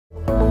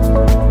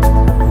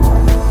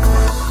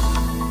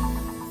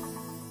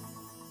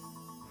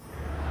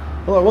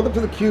Hello, welcome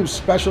to theCUBE's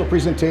special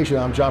presentation.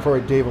 I'm John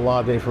Furrier, Dave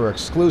Vellante for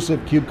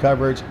exclusive CUBE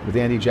coverage with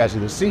Andy Jassy,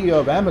 the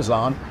CEO of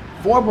Amazon,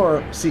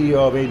 former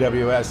CEO of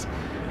AWS.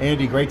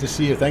 Andy, great to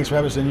see you. Thanks for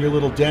having us in your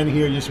little den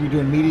here. You used to be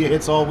doing media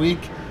hits all week.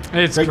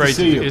 It's great to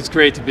see you. It's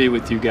great to be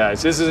with you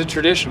guys. This is a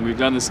tradition. We've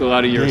done this a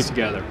lot of years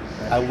together.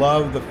 I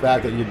love the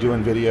fact that you're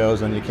doing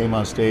videos and you came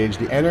on stage.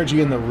 The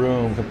energy in the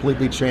room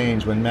completely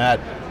changed when Matt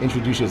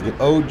introduces the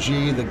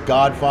OG, the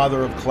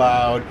godfather of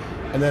cloud,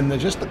 and then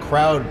just the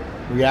crowd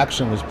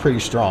reaction was pretty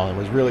strong. It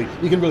was really,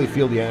 you can really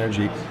feel the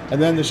energy. And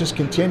then there's just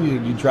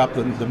continued, you dropped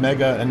the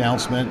mega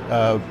announcement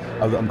of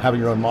having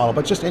your own model,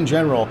 but just in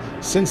general,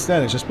 since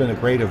then it's just been a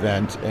great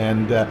event.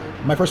 And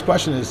my first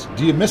question is,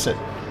 do you miss it?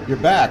 You're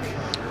back.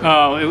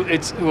 Oh,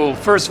 well,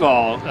 first of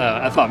all,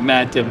 I thought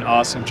Matt did an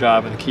awesome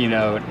job in the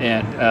keynote,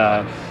 and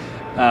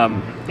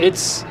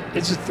it's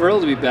a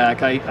thrill to be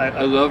back.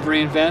 I love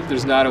reInvent.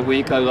 There's not a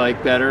week I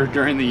like better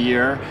during the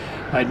year.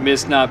 I'd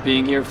missed not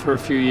being here for a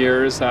few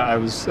years. I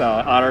was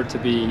honored to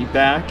be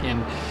back,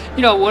 and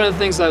you know, one of the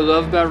things I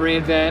love about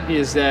reInvent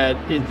is that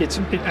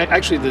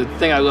actually the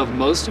thing I love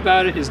most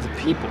about it is the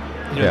people.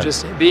 You know,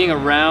 just being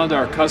around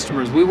our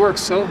customers. We work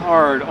so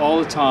hard all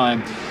the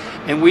time,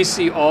 and we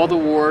see all the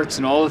warts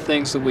and all the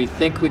things that we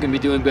think we can be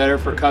doing better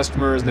for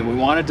customers, that we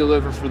want to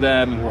deliver for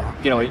them, and we're,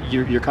 you know,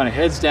 you're kind of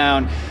heads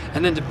down,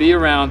 and then to be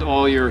around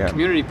all your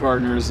community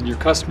partners and your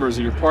customers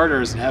and your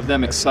partners and have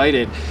them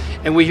excited.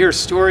 And we hear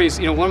stories,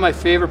 you know, one of my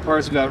favorite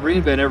parts about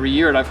reInvent every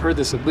year, and I've heard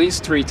this at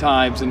least 3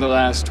 times in the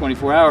last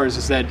 24 hours,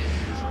 is that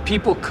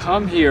people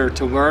come here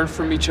to learn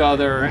from each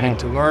other and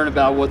to learn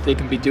about what they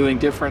can be doing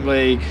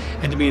differently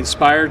and to be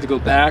inspired to go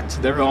back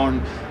to their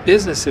own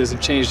businesses and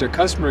change their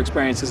customer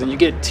experiences. And you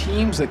get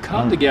teams that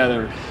come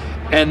together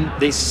and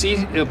they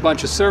see a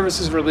bunch of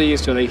services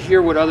released, or they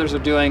hear what others are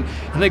doing,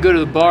 and they go to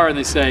the bar and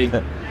they say,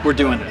 we're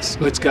doing this,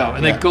 let's go.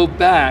 And they go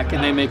back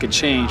and they make a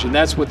change, and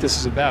that's what this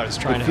is about, is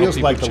trying to help people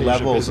change their business. It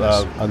feels like the levels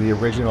of the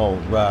original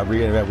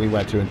reInvent we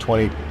went to in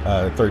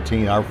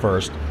 2013, our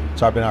first,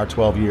 so I've been our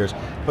 12 years,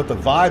 but the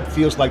vibe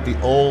feels like the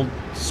old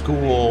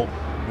school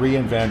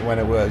reInvent when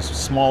it was a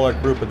smaller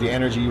group, but the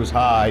energy was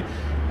high.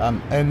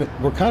 And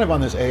we're kind of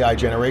on this AI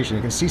generation.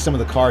 You can see some of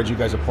the cards you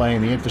guys are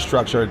playing, the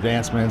infrastructure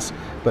advancements,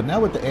 but now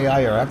with the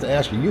AI era, I have to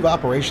ask you, you've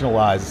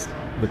operationalized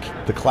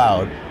the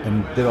cloud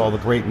and did all the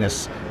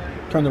greatness,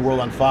 turned the world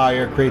on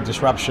fire, created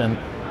disruption,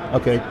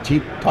 okay,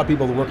 taught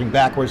people the working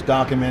backwards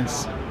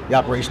documents, you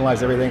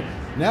operationalized everything.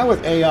 Now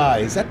with AI,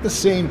 is that the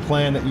same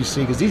plan that you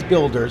see? Because these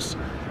builders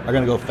are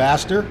going to go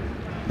faster,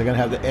 they're going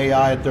to have the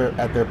AI at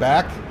their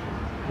back.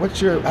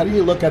 How do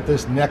you look at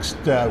this next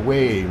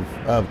wave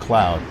of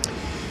cloud?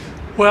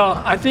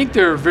 Well, I think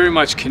they're very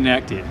much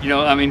connected. You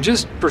know, I mean,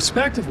 just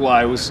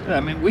perspective-wise, I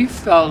mean, we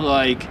felt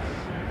like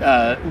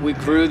we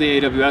grew the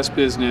AWS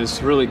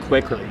business really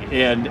quickly,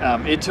 and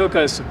it took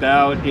us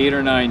about 8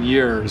 or 9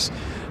 years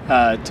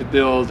to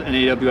build an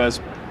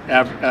AWS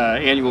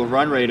annual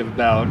run rate of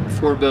about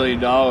 $4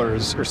 billion or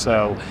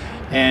so.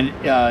 And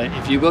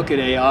if you look at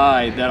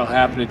AI, that'll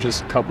happen in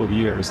just a couple of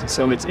years. And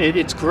so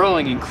it's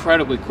growing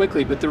incredibly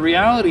quickly, but the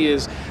reality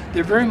is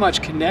they're very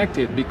much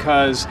connected,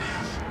 because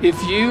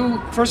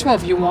first of all,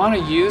 if you want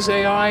to use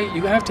AI,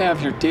 you have to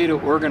have your data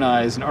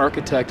organized and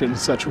architected in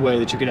such a way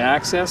that you can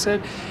access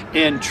it,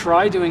 and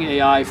try doing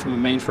AI from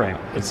a mainframe.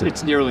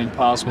 It's nearly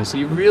impossible. So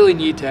you really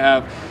need to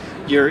have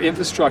your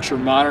infrastructure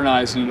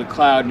modernized in the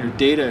cloud and your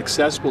data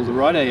accessible to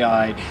run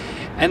AI.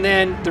 And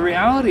then the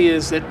reality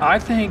is that I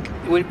think,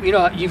 you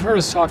know, you've heard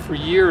us talk for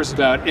years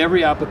about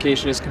every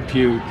application is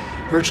compute,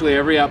 virtually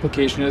every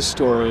application is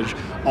storage,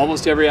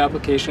 almost every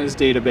application is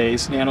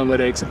database and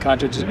analytics and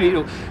content. You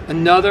know,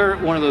 another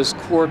one of those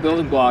core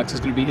building blocks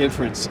is going to be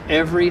inference.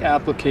 Every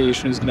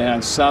application is going to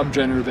have some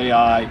generative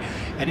AI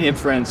and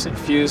inference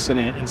infused in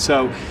it. And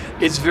so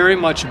it's very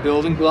much a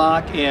building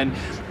block. And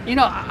you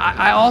know,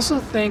 I also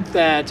think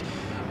that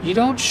you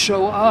don't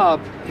show up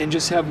and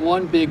just have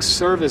one big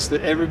service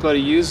that everybody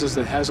uses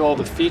that has all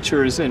the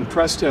features and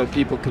presto,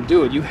 people can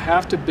do it. You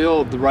have to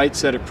build the right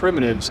set of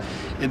primitives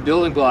and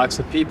building blocks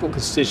that people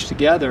can stitch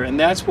together, and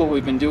that's what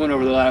we've been doing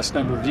over the last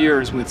number of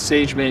years with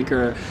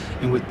SageMaker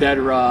and with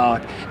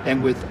Bedrock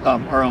and with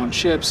our own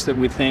chips that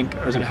we think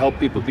are going to help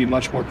people be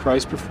much more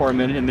price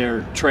performant in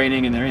their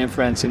training and their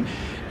inference, and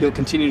you'll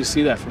continue to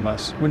see that from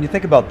us. When you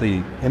think about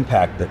the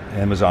impact that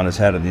Amazon has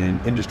had in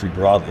the industry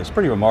broadly, it's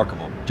pretty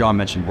remarkable. John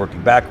mentioned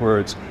working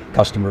backwards,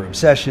 customer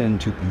obsession,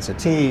 two-pizza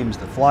teams,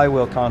 the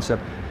flywheel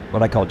concept,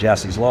 what I call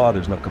Jassy's law,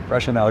 there's no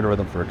compression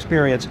algorithm for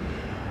experience.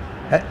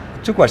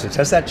 2 questions,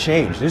 has that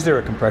changed? Is there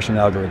a compression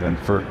algorithm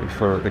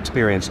for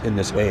experience in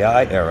this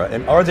AI era?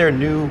 And are there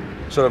new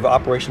sort of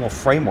operational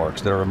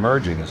frameworks that are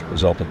emerging as a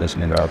result of this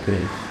in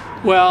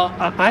NLP? Well,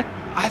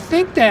 I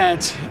think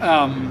that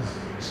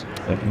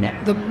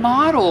the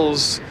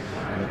models,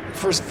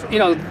 you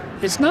know,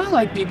 it's not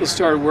like people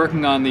started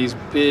working on these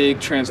big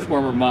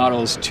transformer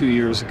models 2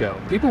 years ago.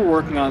 People were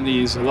working on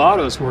these, a lot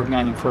of us working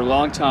on them for a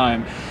long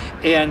time,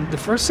 and the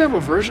first several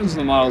versions of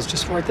the models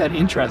just weren't that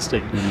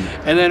interesting.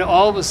 And then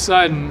all of a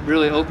sudden,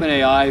 really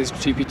OpenAI's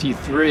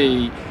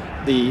GPT-3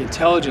 the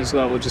intelligence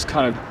level just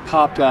kind of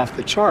popped off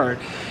the chart.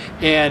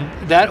 And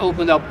that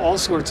opened up all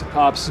sorts of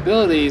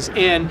possibilities.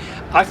 And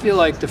I feel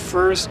like the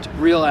first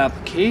real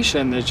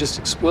application that just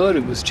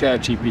exploded was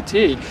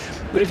ChatGPT.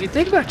 But if you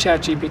think about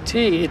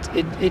ChatGPT,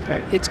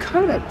 it's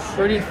kind of a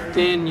pretty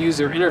thin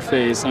user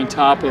interface on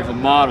top of a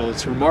model.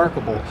 It's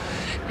remarkable.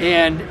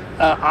 And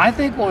I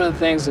think one of the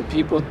things that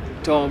people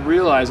don't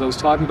realize, I was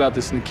talking about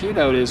this in the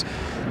keynote, is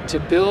to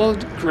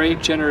build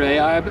great generative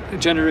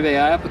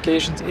AI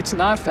applications, it's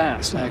not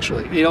fast,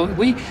 actually.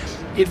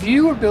 If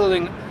you are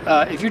building,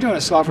 if you're doing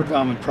a software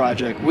development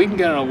project, we can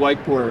get on a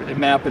whiteboard and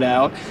map it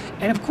out.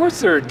 And of course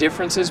there are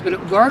differences, but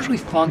it largely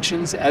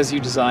functions as you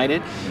design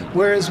it.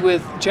 Whereas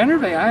with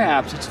generative AI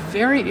apps, it's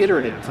very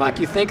iterative. Like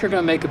you think you're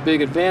going to make a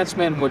big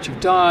advancement in what you've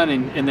done,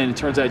 and then it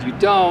turns out you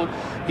don't.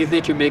 You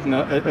think you're making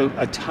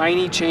a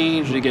tiny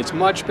change, and it gets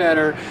much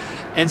better.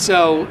 And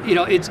so,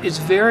 it's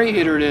very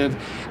iterative.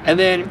 And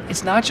then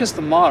it's not just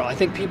the model. I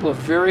think people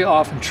have very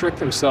often tricked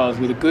themselves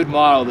with a good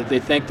model that they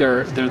think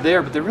they're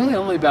there, but they're really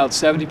only about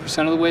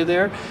 70% of the way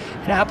there.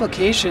 And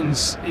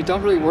applications, it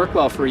don't really work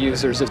well for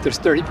users if there's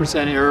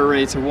 30% error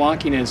rates or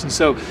wonkiness. And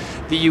so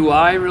the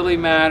UI really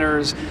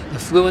matters, the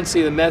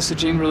fluency of the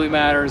messaging really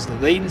matters, the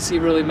latency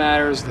really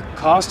matters, the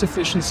cost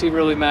efficiency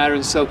really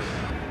matters. So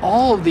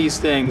all of these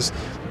things,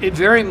 it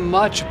very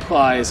much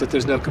applies that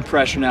there's no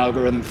compression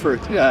algorithm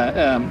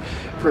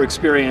for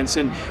experience.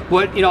 And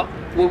what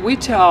we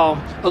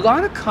tell a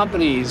lot of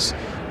companies,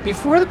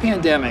 before the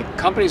pandemic,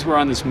 companies were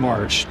on this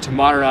march to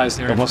modernize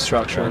their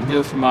infrastructure and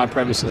move from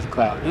on-premise to the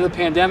cloud. When the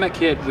pandemic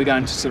hit, we got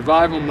into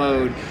survival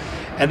mode,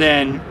 and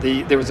then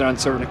there was an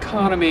uncertain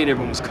economy, and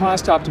everyone was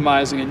cost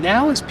optimizing. And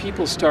now as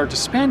people start to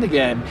spend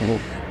again,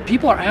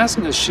 people are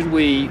asking us, should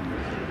we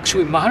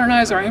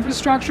modernize our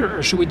infrastructure,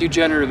 or should we do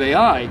generative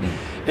AI?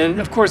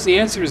 And of course the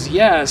answer is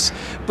yes,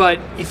 but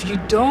if you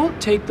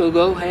don't take the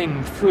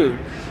low-hanging fruit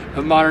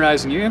of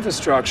modernizing your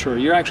infrastructure,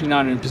 you're actually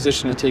not in a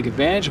position to take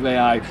advantage of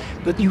AI,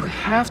 but you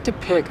have to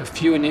pick a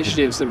few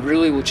initiatives that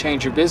really will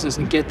change your business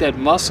and get that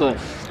muscle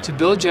to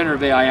build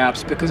generative AI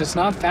apps, because it's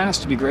not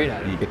fast to be great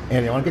at it.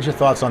 Andy, I want to get your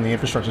thoughts on the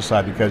infrastructure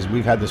side, because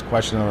we've had this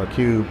question on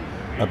theCUBE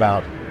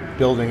about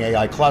building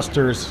AI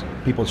clusters.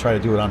 People try to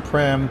do it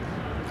on-prem.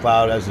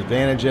 Cloud has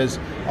advantages.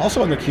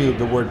 Also on theCUBE,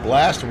 the word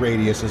blast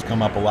radius has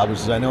come up a lot,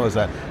 which I know is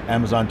that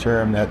Amazon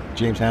term that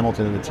James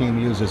Hamilton and the team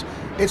uses.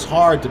 It's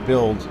hard to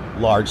build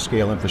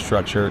large-scale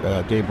infrastructure.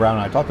 Dave Brown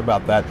and I talked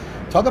about that.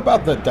 Talk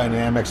about the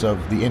dynamics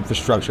of the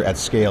infrastructure at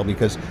scale,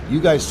 because you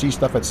guys see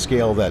stuff at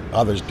scale that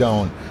others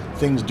don't.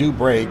 Things do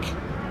break.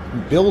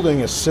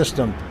 Building a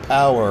system to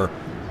power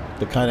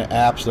the kind of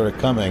apps that are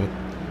coming,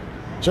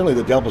 certainly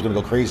the developer's going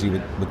to go crazy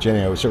with Gen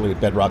AI, certainly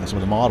with Bedrock and some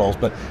of the models,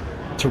 but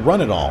to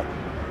run it all,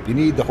 you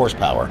need the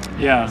horsepower.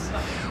 Yeah.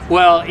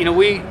 Well,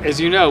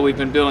 as you know, we've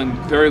been building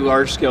very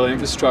large-scale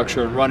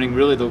infrastructure and running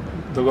really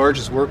the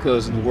largest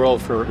workloads in the world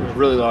for a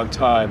really long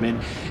time.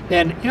 And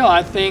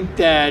I think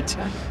that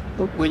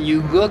when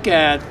you look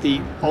at the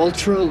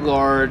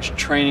ultra-large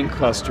training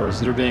clusters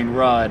that are being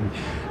run,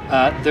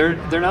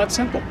 they're not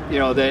simple.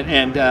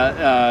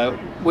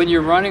 When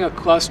you're running a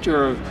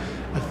cluster of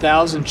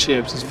 1,000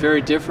 chips is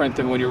very different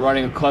than when you're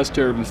running a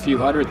cluster of a few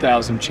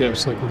 100,000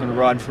 chips, like we're going to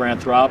run for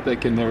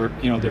Anthropic and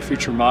their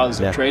future models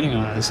they're training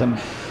on us.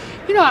 And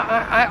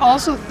I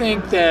also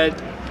think that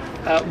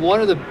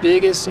one of the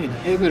biggest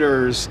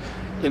inhibitors,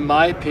 in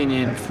my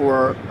opinion,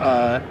 for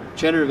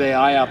generative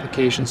AI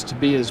applications to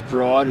be as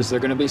broad as they're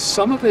going to be,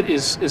 some of it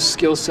is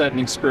skill set and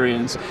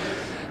experience.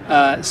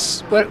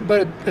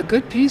 But a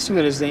good piece of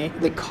it is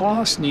the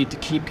costs need to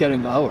keep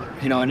getting lower.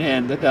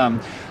 And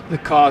the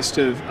cost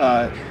of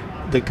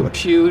the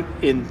compute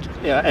and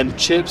the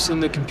chips in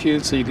the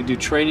compute, so you can do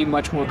training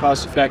much more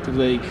cost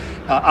effectively,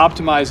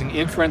 optimizing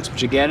inference,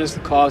 which again is the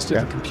cost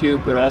of the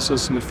compute, but also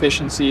some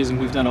efficiencies,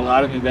 and we've done a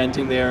lot of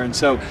inventing there. And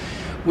so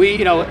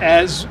we,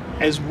 as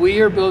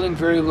we are building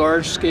very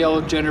large scale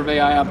generative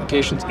AI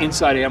applications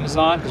inside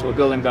Amazon, because we're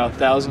building about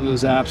 1,000 of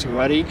those apps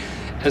already,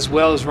 as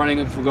well as running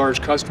them for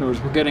large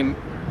customers, we're getting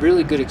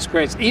really good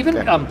experience. Even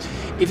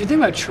if you think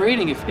about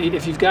trading,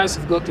 if you guys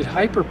have looked at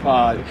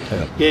HyperPod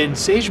in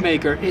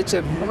SageMaker, it's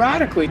a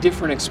radically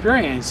different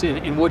experience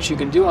in what you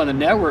can do on the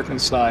networking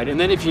side. And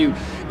then if you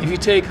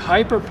take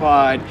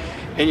HyperPod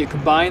and you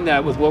combine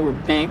that with what we're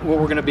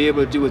going to be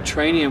able to do with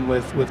Trainium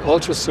with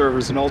ultra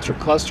servers and ultra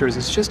clusters,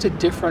 it's just a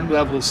different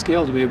level of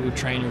scale to be able to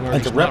train your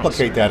largest models. And to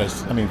replicate that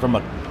is, from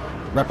a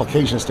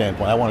replication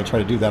standpoint, I want to try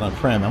to do that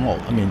on-prem.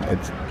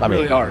 It's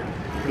really hard.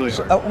 Really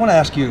so hard. I want to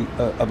ask you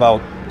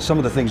about some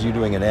of the things you're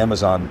doing at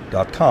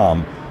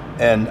Amazon.com,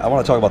 and I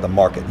want to talk about the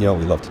market. We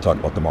love to talk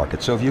about the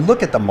market. So if you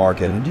look at the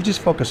market and you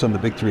just focus on the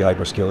big three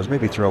hyperscalers,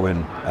 maybe throw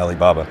in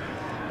Alibaba,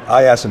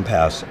 IaaS and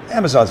PaaS,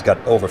 Amazon's got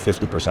over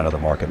 50% of the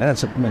market, and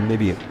it's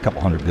maybe a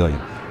couple $100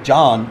 billion.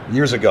 John,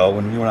 years ago,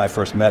 when you and I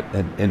first met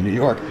in New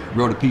York,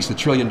 wrote a piece, The $1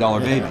 Trillion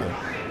Baby.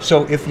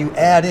 So if you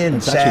add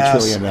in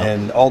SaaS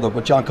and all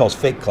what John calls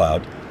fake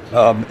cloud,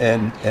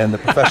 and the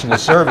professional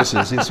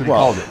services, is what we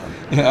called it.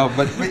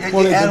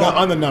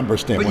 On the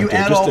numbers standpoint. But you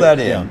add all that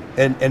in,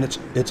 and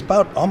it's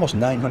about almost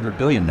 $900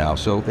 billion now.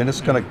 So, and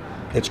it's going to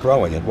it's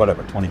growing at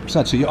whatever,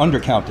 20%. So you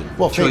undercounted.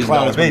 Well, fake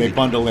cloud is when they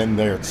bundle in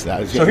there.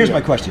 So here's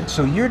my question.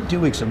 So you're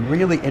doing some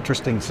really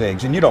interesting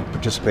things, and you don't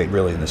participate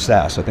really in the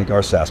SaaS. I think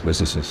our SaaS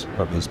business is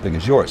probably as big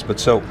as yours.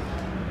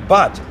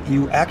 But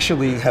you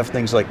actually have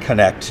things like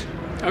Connect.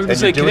 I was going to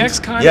say, Connect's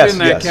kind of in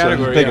that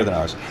category. So bigger than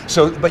ours.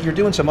 So, but you're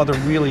doing some other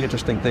really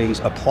interesting things,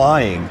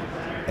 applying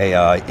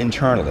AI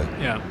internally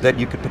that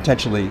you could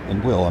potentially,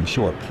 and will, I'm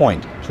sure,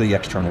 point to the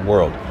external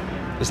world.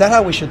 Is that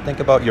how we should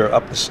think about your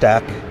up the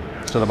stack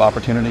sort of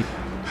opportunity?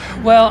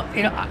 Well,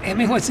 I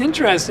mean, what's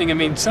interesting, I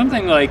mean,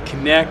 something like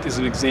Connect is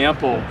an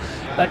example.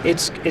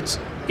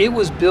 It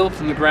was built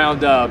from the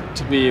ground up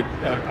to be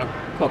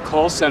a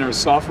call center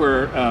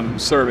software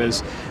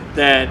service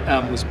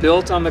that was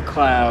built on the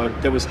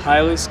cloud, that was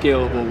highly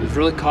scalable, was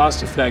really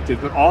cost effective,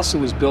 but also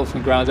was built from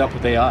the ground up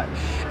with AI.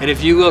 And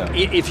if you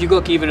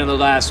look even in the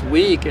last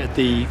week at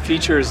the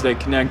features that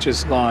Connect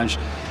just launched,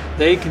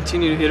 they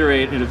continue to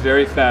iterate in a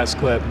very fast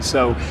clip. And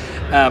so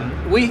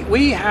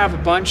we have a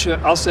bunch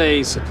of, I'll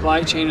say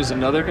supply chain is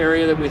another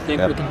area that we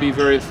think we can be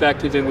very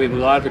effective in. We have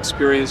a lot of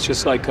experience,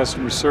 just like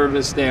customer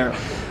service there.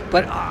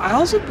 But I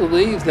also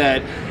believe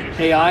that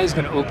AI is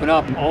going to open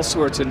up all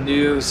sorts of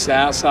new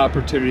SaaS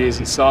opportunities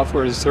and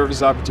software as a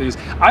service opportunities.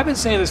 I've been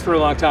saying this for a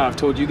long time. I've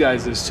told you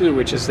guys this too,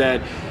 which is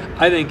that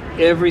I think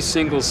every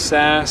single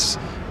SaaS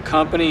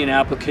company and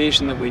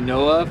application that we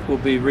know of will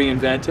be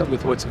reinvented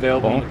with what's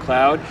available in the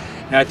cloud.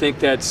 And I think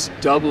that's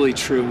doubly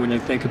true when you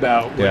think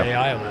about what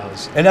AI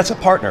allows. And that's a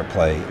partner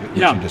play.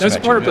 That's a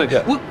partner play.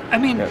 Yeah. Well, I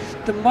mean,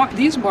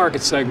 these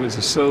market segments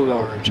are so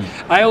large.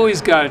 I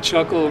always got a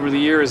chuckle over the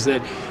years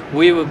that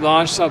we would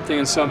launch something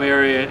in some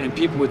area and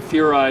people would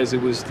theorize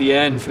it was the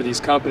end for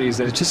these companies,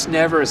 that it just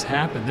never has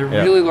happened. They're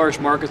really large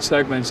market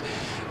segments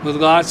with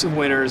lots of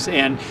winners,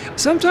 and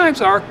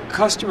sometimes our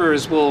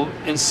customers will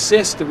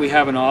insist that we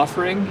have an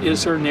offering in a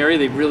certain area,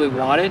 they really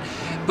want it,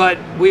 but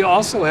we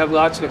also have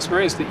lots of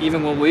experience that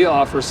even when we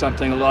offer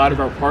something, a lot of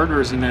our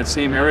partners in that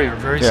same area are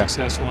very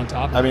successful on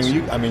top of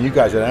it. I mean, you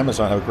guys at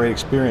Amazon have a great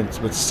experience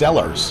with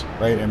sellers,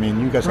 right? I mean,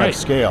 you guys have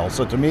scale,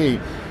 so to me,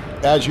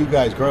 as you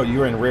guys grow,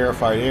 you're in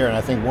rarefied air, and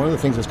I think one of the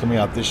things that's coming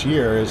out this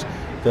year is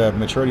the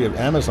maturity of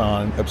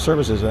Amazon, of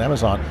services at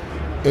Amazon,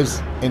 is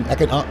an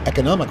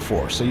economic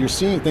force. So you're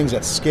seeing things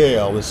at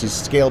scale, these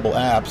scalable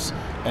apps,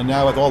 and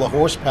now with all the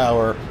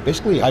horsepower,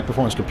 basically high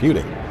performance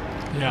computing.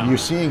 You're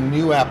seeing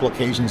new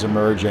applications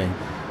emerging.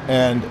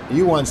 And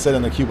you once said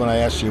on theCUBE when I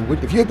asked you,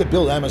 if you had to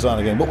build Amazon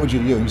again, what would you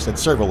do? And you said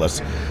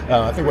serverless.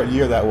 I think what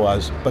year that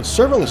was, but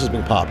serverless has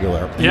been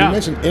popular. And you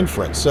mentioned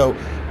inference. So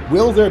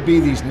will there be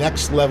these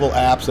next level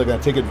apps that are going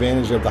to take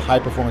advantage of the high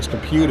performance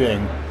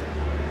computing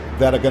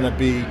that are going to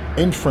be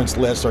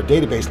inference-less or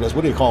database-less?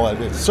 What do you call it?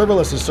 If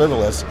serverless is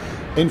serverless,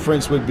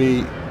 inference would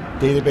be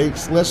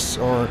database-less,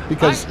 or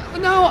because?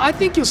 No, I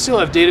think you'll still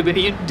have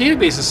database.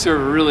 Databases serve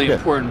a really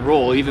important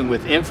role, even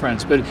with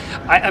inference. But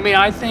I mean,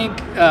 I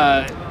think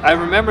I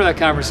remember that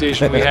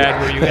conversation we had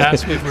where you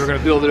asked me if we were going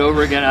to build it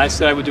over again. I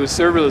said I would do it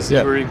serverless.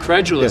 You were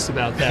incredulous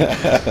about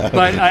that.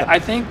 But I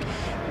think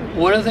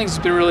one of the things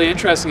that's been really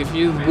interesting, if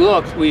you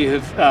look, we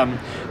have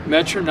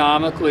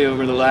metronomically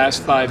over the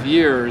last 5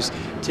 years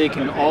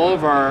taken all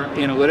of our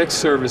analytics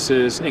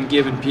services and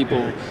given people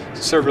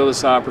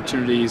serverless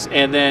opportunities,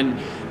 and then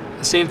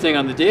same thing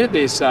on the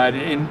database side,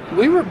 and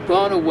we were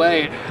blown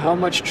away at how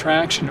much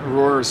traction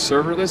Aurora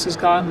serverless has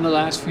gotten in the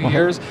last few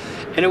years,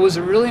 and it was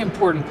a really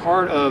important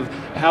part of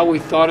how we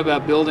thought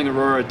about building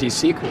Aurora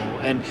DSQL.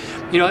 And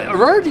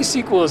Aurora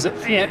DSQL is,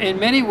 in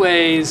many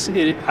ways,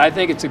 I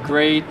think it's a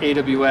great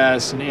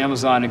AWS and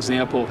Amazon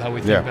example of how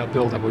we think about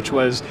building, which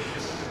was,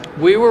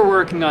 we were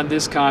working on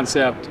this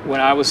concept when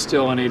I was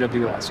still in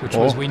AWS, which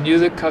was we knew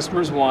that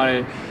customers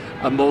wanted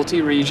a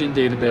multi-region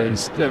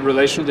database, a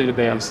relational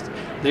database.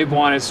 They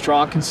wanted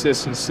strong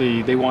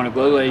consistency, they wanted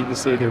low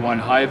latency, they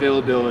wanted high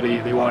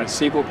availability, they wanted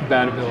SQL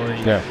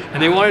compatibility,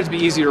 and they wanted it to be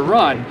easy to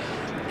run.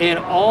 And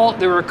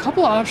there were a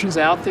couple of options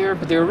out there,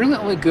 but they were really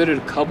only good at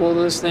a couple of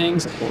those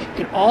things.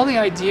 And all the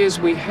ideas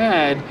we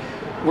had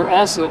were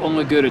also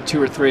only good at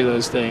 2 or 3 of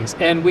those things.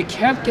 And we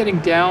kept getting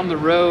down the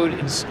road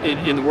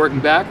in the working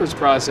backwards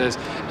process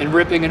and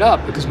ripping it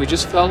up because we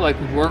just felt like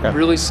we weren't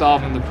really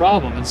solving the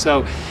problem. And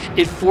so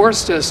it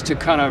forced us to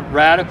kind of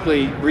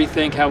radically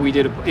rethink how we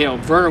did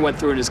it. Werner went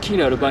through in his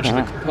keynote a bunch of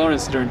the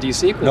components that are in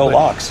DSQL. No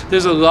locks.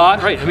 There's a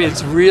lot, right? I mean,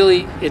 it's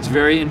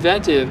very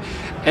inventive.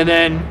 And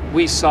then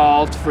we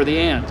solved for the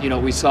end.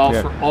 We solved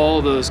for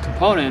all those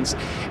components,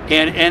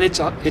 and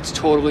it's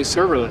totally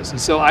serverless. And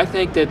so I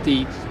think that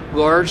the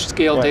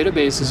large-scale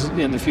databases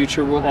in the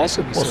future will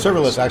also be serverless. Well,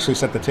 serverless actually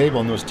set the table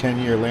in those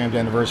 10-year Lambda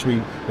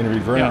anniversary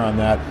interview Werner on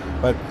that.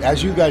 But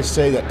as you guys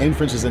say that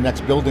inference is the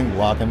next building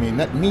block, I mean,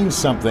 that means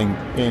something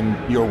in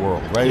your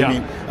world, right? I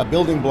mean, a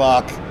building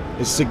block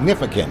is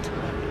significant.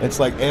 It's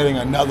like adding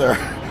another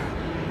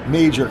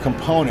major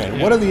component.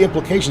 What are the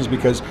implications?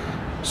 Because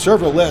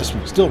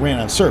serverless still ran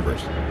on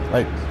servers,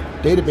 right?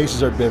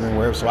 Databases are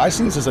everywhere, so I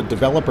see this as a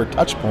developer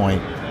touch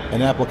point,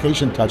 an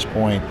application touch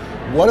point.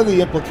 What are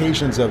the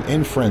implications of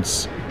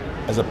inference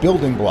as a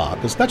building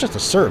block. It's not just a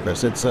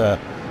service, it's a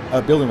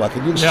building block.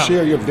 Can you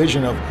share your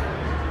vision of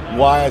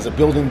why as a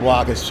building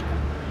block it's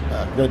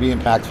going to be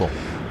impactful?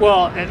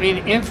 Well, I mean,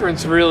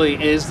 inference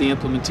really is the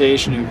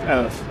implementation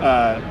of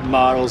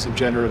models of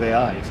generative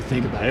AI, if you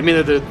think about it. I mean,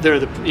 they're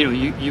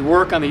you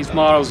work on these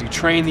models, you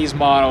train these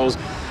models,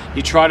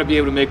 you try to be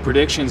able to make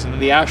predictions,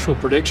 and the actual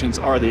predictions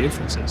are the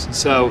inferences. And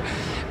so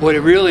what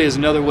it really is,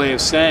 another way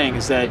of saying,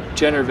 is that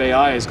generative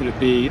AI is going to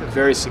be a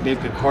very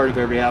significant part of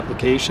every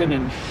application.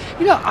 And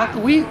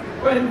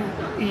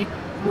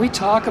we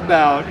talk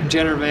about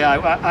generative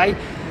AI.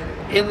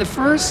 In the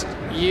first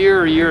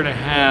year and a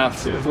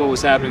half of what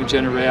was happening in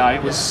generative AI,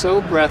 it was so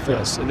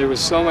breathless, and there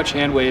was so much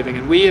hand waving,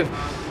 and we have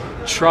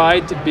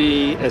tried to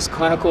be as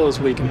clinical as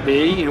we can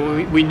be.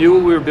 We knew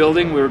what we were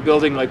building. We were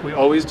building, like we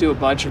always do, a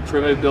bunch of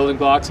primitive building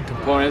blocks and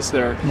components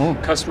that our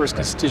customers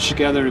can stitch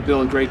together to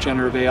build great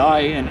generative AI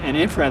and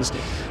inference.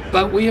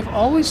 But we have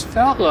always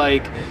felt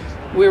like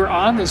we were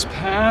on this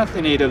path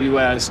in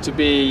AWS to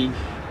be,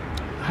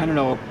 I don't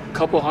know, a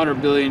couple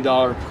 $100 billion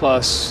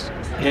plus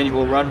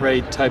annual run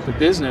rate type of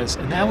business,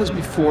 and that was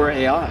before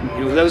AI.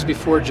 That was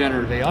before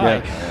generative AI.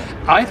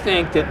 Yeah. I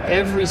think that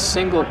every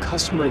single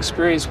customer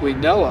experience we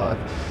know of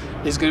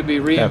is going to be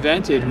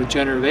reinvented with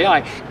generative AI.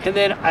 And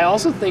then I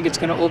also think it's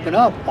going to open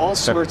up all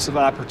sorts of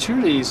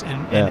opportunities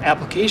and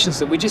applications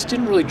that we just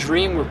didn't really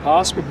dream were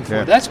possible before.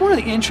 Yeah. That's one of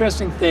the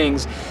interesting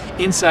things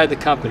inside the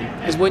company,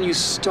 is when you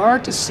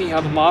start to see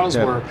how the models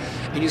work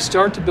and you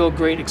start to build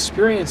great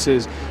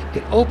experiences,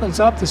 it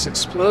opens up this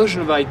explosion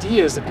of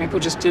ideas that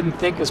people just didn't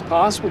think was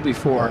possible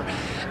before.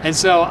 And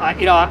so,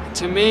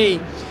 to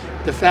me,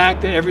 the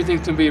fact that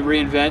everything's going to be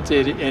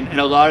reinvented and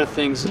a lot of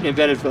things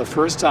invented for the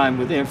first time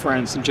with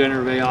inference and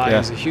generative AI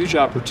is a huge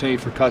opportunity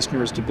for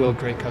customers to build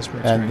great customer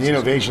experiences. And the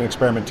innovation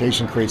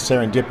experimentation creates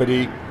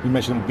serendipity. You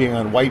mentioned being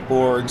on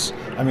whiteboards.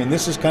 I mean,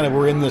 this is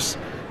we're in this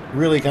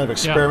really kind of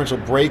experimental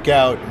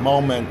breakout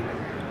moment.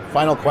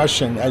 Final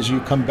question, as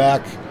you come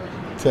back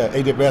to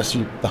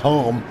AWS, the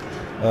home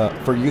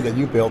for you that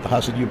you built, the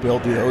house that you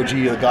built, the OG,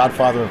 the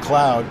godfather of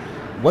cloud,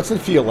 what's it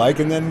feel like?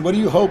 And then what do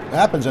you hope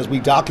happens as we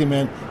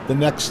document the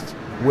next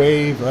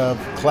wave of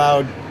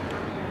cloud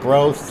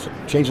growth,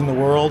 changing the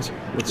world?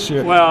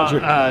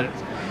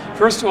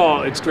 First of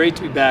all, it's great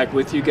to be back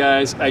with you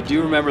guys. I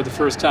do remember the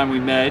first time we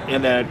met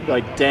in that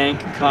dank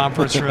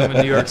conference room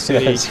in New York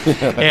City.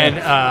 And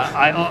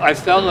I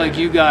felt like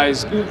you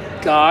guys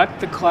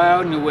got the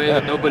cloud in a way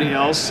that nobody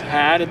else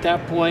had at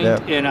that point.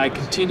 And I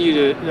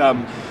continue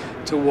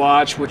to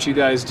watch what you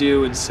guys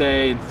do and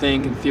say and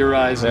think and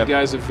theorize. You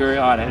guys are very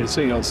on it.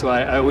 So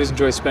I always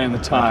enjoy spending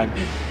the time.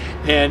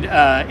 And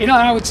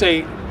I would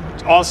say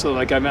also,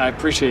 I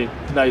appreciate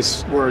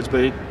nice words,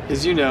 but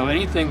as you know,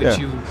 anything that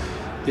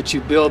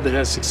you build that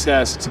has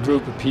success, it's a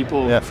group of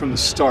people from the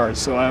start.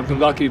 So I've been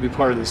lucky to be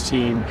part of this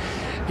team.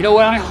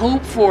 What I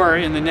hope for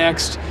in the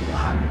next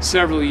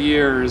several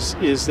years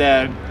is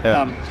that,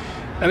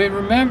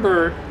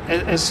 remember,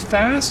 as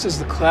fast as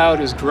the cloud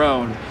has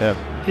grown,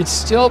 it's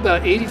still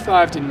about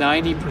 85 to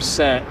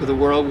 90% of the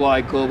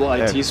worldwide global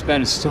IT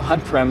spend is still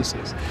on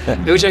premises,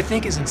 which I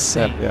think is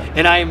insane.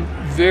 And I'm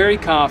very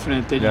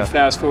confident that you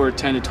fast forward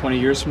 10 to 20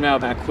 years from now,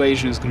 that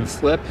equation is going to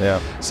flip.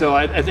 So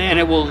and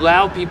it will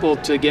allow people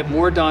to get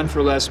more done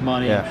for less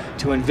money,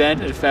 to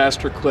invent at a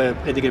faster clip,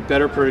 and to get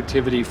better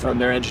productivity from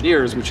their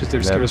engineers, which is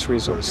their scarce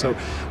resource. So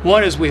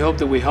one is we hope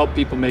that we help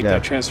people make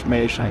that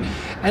transformation.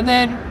 And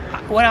then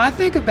when I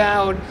think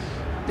about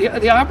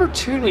the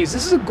opportunities,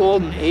 this is a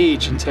golden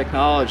age in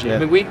technology. I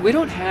mean, we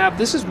don't have,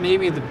 this is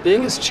maybe the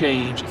biggest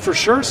change, for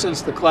sure,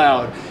 since the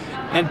cloud,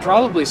 and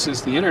probably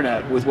since the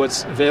internet, with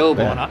what's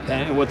available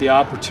and what the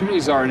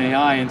opportunities are in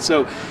AI. And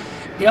so,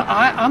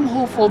 I'm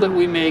hopeful that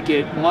we make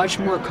it much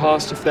more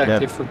cost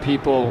effective for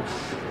people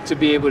to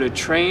be able to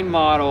train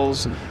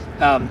models,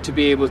 to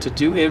be able to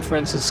do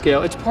inference at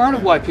scale. It's part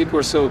of why people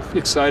are so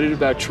excited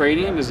about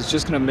training, is it's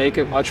just going to make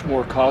it much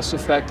more cost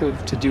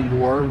effective to do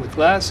more with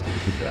less.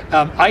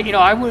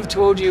 I would have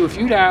told you, if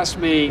you'd asked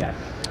me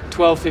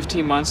 12,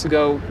 15 months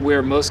ago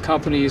where most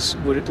companies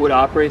would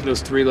operate,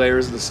 those three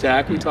layers of the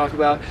stack we talk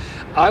about,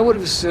 I would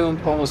have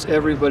assumed almost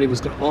everybody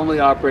was going to only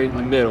operate in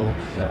the middle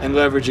and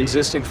leverage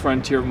existing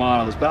frontier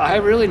models. But I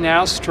really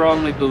now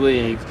strongly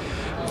believe,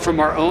 from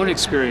our own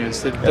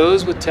experience, that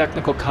those with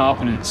technical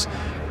competence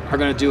are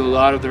going to do a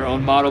lot of their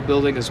own model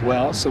building as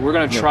well. So we're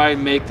going to try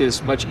and make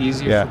this much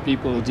easier for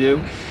people to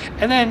do.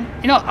 And then,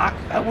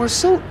 we're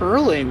so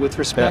early with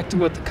respect to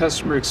what the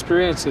customer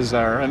experiences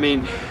are. I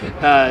mean,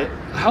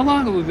 how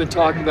long have we been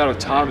talking about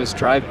autonomous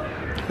driving?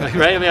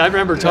 Right? I mean, I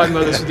remember talking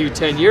about this with you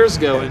 10 years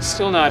ago, and it's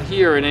still not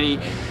here in any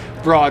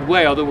broad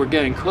way, although we're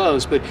getting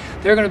close. But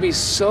there are going to be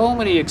so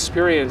many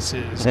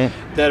experiences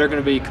that are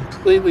going to be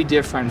completely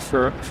different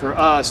for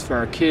us, for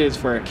our kids,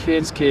 for our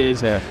kids'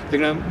 kids, that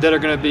are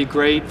going to be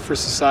great for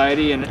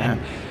society, and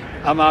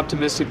I'm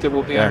optimistic that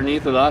we'll be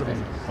underneath a lot of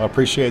them. I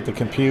appreciate the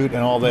compute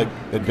and all the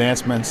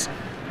advancements,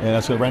 and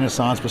that's a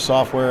renaissance for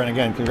software. And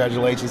again,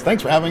 congratulations.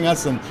 Thanks for having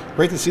us, and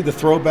great to see the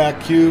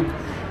throwback CUBE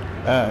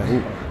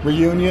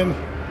reunion.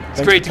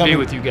 It's great to be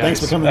with you guys. Thanks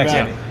for coming Thanks,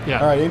 back. Andy. Yeah.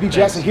 All right, Andy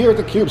Jassy here at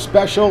theCUBE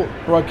special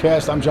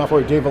broadcast. I'm John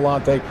Furrier, Dave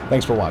Vellante.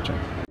 Thanks for watching.